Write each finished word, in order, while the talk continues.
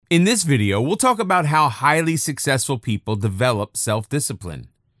In this video, we'll talk about how highly successful people develop self-discipline.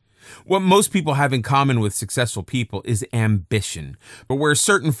 What most people have in common with successful people is ambition, but where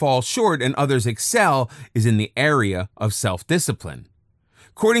certain fall short and others excel is in the area of self-discipline.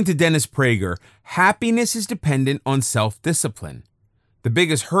 According to Dennis Prager, happiness is dependent on self-discipline. The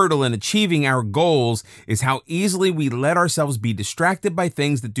biggest hurdle in achieving our goals is how easily we let ourselves be distracted by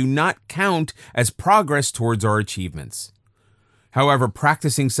things that do not count as progress towards our achievements. However,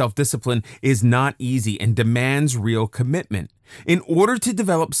 practicing self-discipline is not easy and demands real commitment. In order to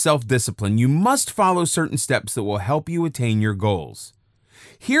develop self-discipline, you must follow certain steps that will help you attain your goals.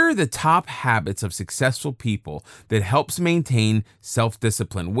 Here are the top habits of successful people that helps maintain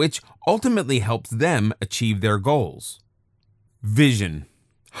self-discipline, which ultimately helps them achieve their goals. Vision.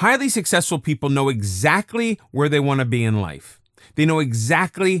 Highly successful people know exactly where they want to be in life. They know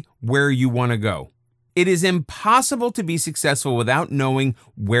exactly where you want to go. It is impossible to be successful without knowing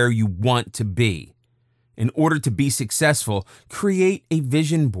where you want to be. In order to be successful, create a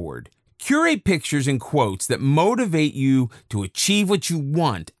vision board. Curate pictures and quotes that motivate you to achieve what you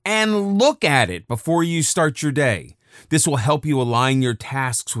want and look at it before you start your day. This will help you align your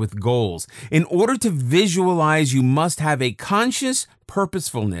tasks with goals. In order to visualize, you must have a conscious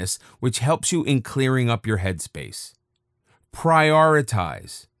purposefulness, which helps you in clearing up your headspace.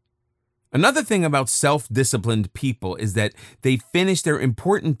 Prioritize. Another thing about self-disciplined people is that they finish their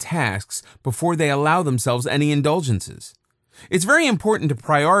important tasks before they allow themselves any indulgences. It's very important to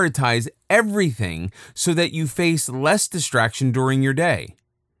prioritize everything so that you face less distraction during your day.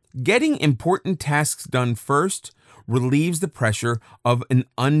 Getting important tasks done first relieves the pressure of an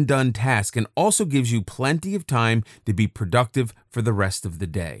undone task and also gives you plenty of time to be productive for the rest of the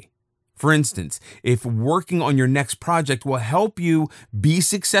day. For instance, if working on your next project will help you be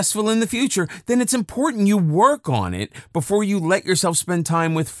successful in the future, then it's important you work on it before you let yourself spend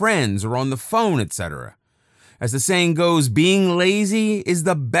time with friends or on the phone, etc. As the saying goes, being lazy is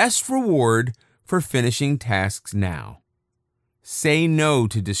the best reward for finishing tasks now. Say no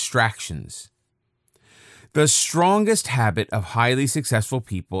to distractions. The strongest habit of highly successful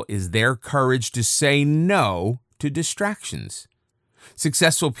people is their courage to say no to distractions.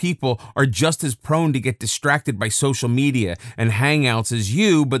 Successful people are just as prone to get distracted by social media and hangouts as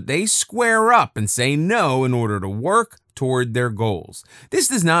you, but they square up and say no in order to work toward their goals. This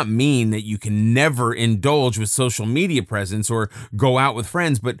does not mean that you can never indulge with social media presence or go out with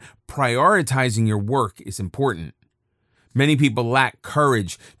friends, but prioritizing your work is important. Many people lack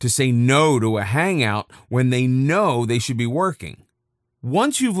courage to say no to a hangout when they know they should be working.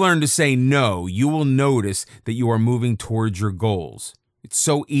 Once you've learned to say no, you will notice that you are moving towards your goals. It's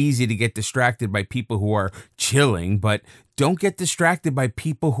so easy to get distracted by people who are chilling, but don't get distracted by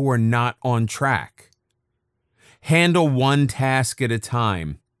people who are not on track. Handle one task at a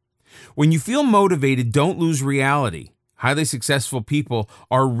time. When you feel motivated, don't lose reality. Highly successful people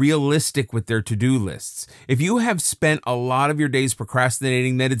are realistic with their to-do lists. If you have spent a lot of your days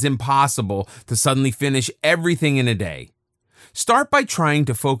procrastinating, then it's impossible to suddenly finish everything in a day. Start by trying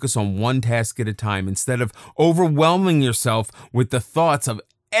to focus on one task at a time instead of overwhelming yourself with the thoughts of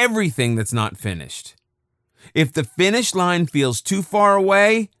everything that's not finished. If the finish line feels too far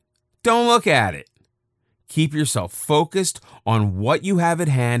away, don't look at it. Keep yourself focused on what you have at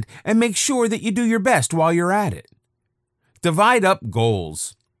hand and make sure that you do your best while you're at it. Divide up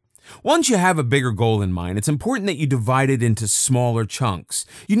goals. Once you have a bigger goal in mind, it's important that you divide it into smaller chunks.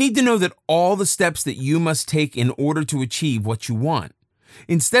 You need to know that all the steps that you must take in order to achieve what you want.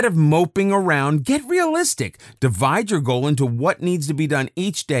 Instead of moping around, get realistic. Divide your goal into what needs to be done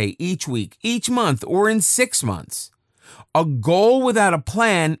each day, each week, each month, or in 6 months. A goal without a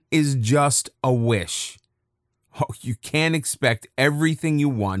plan is just a wish. Oh, you can't expect everything you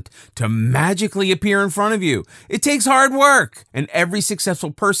want to magically appear in front of you. It takes hard work, and every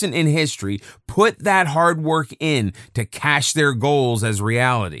successful person in history put that hard work in to cash their goals as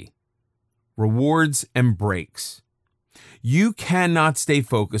reality. Rewards and breaks. You cannot stay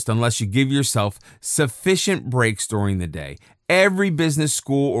focused unless you give yourself sufficient breaks during the day. Every business,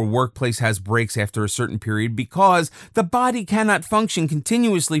 school, or workplace has breaks after a certain period because the body cannot function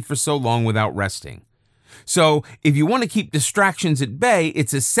continuously for so long without resting. So, if you want to keep distractions at bay,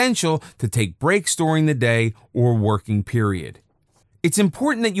 it's essential to take breaks during the day or working period. It's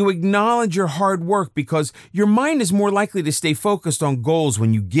important that you acknowledge your hard work because your mind is more likely to stay focused on goals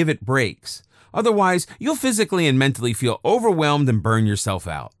when you give it breaks. Otherwise, you'll physically and mentally feel overwhelmed and burn yourself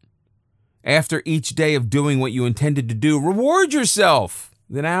out. After each day of doing what you intended to do, reward yourself.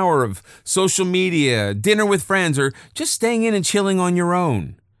 An hour of social media, dinner with friends, or just staying in and chilling on your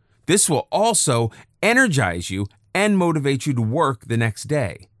own. This will also energize you and motivate you to work the next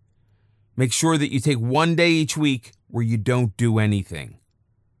day. Make sure that you take one day each week where you don't do anything.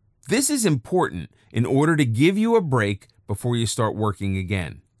 This is important in order to give you a break before you start working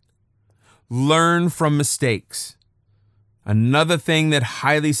again. Learn from mistakes. Another thing that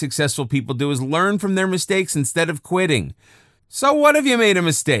highly successful people do is learn from their mistakes instead of quitting. So what if you made a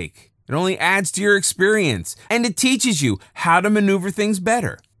mistake? It only adds to your experience, and it teaches you how to maneuver things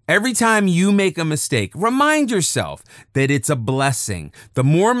better. Every time you make a mistake, remind yourself that it's a blessing. The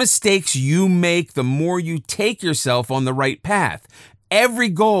more mistakes you make, the more you take yourself on the right path. Every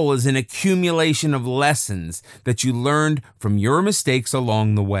goal is an accumulation of lessons that you learned from your mistakes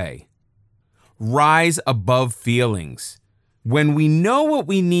along the way. Rise above feelings. When we know what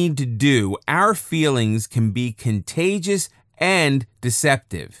we need to do, our feelings can be contagious and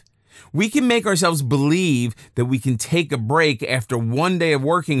deceptive. We can make ourselves believe that we can take a break after one day of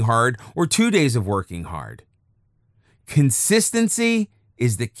working hard or 2 days of working hard. Consistency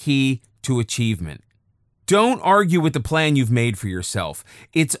is the key to achievement. Don't argue with the plan you've made for yourself.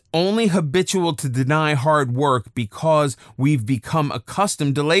 It's only habitual to deny hard work because we've become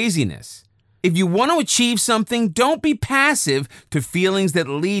accustomed to laziness. If you want to achieve something, don't be passive to feelings that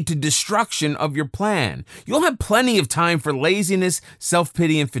lead to destruction of your plan. You'll have plenty of time for laziness,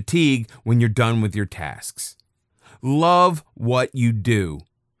 self-pity, and fatigue when you're done with your tasks. Love what you do.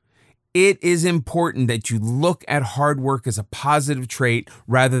 It is important that you look at hard work as a positive trait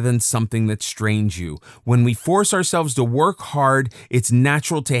rather than something that strains you. When we force ourselves to work hard, it's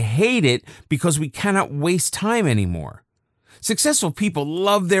natural to hate it because we cannot waste time anymore. Successful people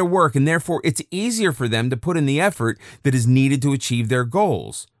love their work, and therefore it's easier for them to put in the effort that is needed to achieve their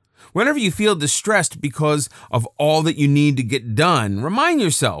goals. Whenever you feel distressed because of all that you need to get done, remind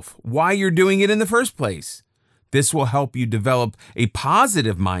yourself why you're doing it in the first place. This will help you develop a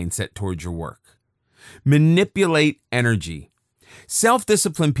positive mindset towards your work. Manipulate energy.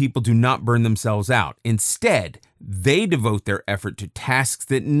 Self-disciplined people do not burn themselves out. Instead, they devote their effort to tasks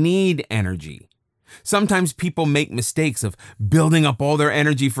that need energy. Sometimes people make mistakes of building up all their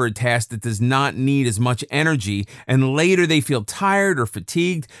energy for a task that does not need as much energy, and later they feel tired or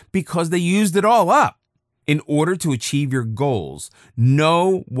fatigued because they used it all up. In order to achieve your goals,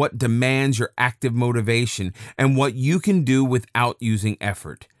 know what demands your active motivation and what you can do without using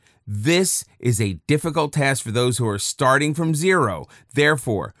effort. This is a difficult task for those who are starting from zero.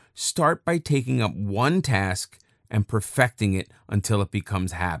 Therefore, start by taking up one task and perfecting it until it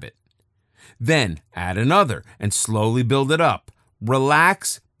becomes habit. Then add another and slowly build it up.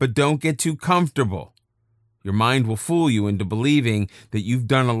 Relax, but don't get too comfortable. Your mind will fool you into believing that you've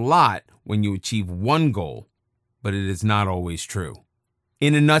done a lot when you achieve one goal, but it is not always true.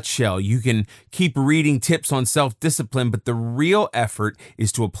 In a nutshell, you can keep reading tips on self-discipline, but the real effort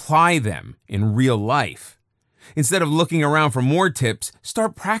is to apply them in real life. Instead of looking around for more tips,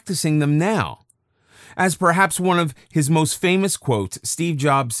 start practicing them now. As perhaps one of his most famous quotes, Steve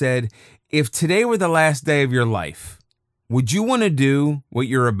Jobs said, "If today were the last day of your life, would you want to do what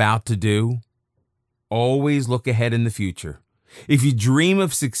you're about to do?" Always look ahead in the future. If you dream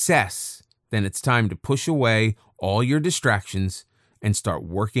of success, then it's time to push away all your distractions and start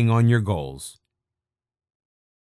working on your goals.